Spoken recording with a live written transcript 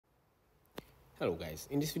Hello guys,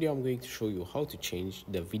 in this video I'm going to show you how to change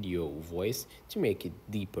the video voice to make it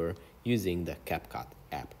deeper using the CapCut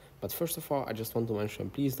app. But first of all, I just want to mention,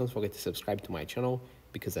 please don't forget to subscribe to my channel,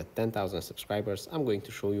 because at 10,000 subscribers I'm going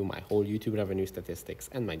to show you my whole YouTube revenue statistics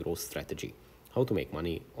and my growth strategy, how to make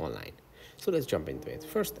money online. So let's jump into it.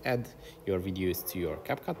 First, add your videos to your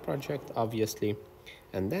CapCut project, obviously,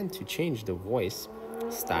 and then to change the voice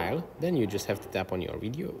style, then you just have to tap on your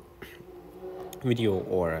video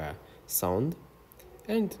or sound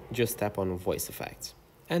and just tap on voice effects.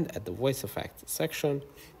 And at the voice effects section,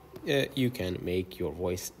 you can make your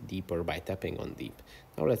voice deeper by tapping on deep.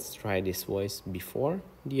 Now let's try this voice before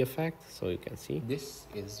the effect so you can see. This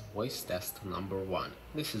is voice test number 1.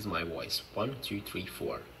 This is my voice, 1, 2, 3,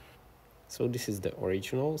 4. So this is the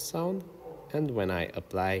original sound, and when I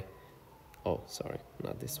apply, oh sorry,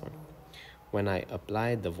 not this one. When I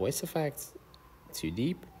apply the voice effects to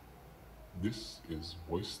deep, this is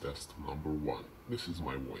voice test number 1. This is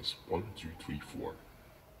my voice, 1, 2, 3, 4.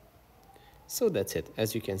 So that's it.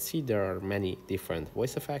 As you can see, there are many different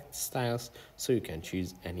voice effect styles, so you can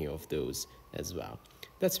choose any of those as well.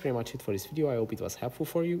 That's pretty much it for this video. I hope it was helpful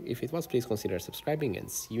for you. If it was, please consider subscribing, and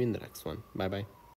see you in the next one. Bye bye.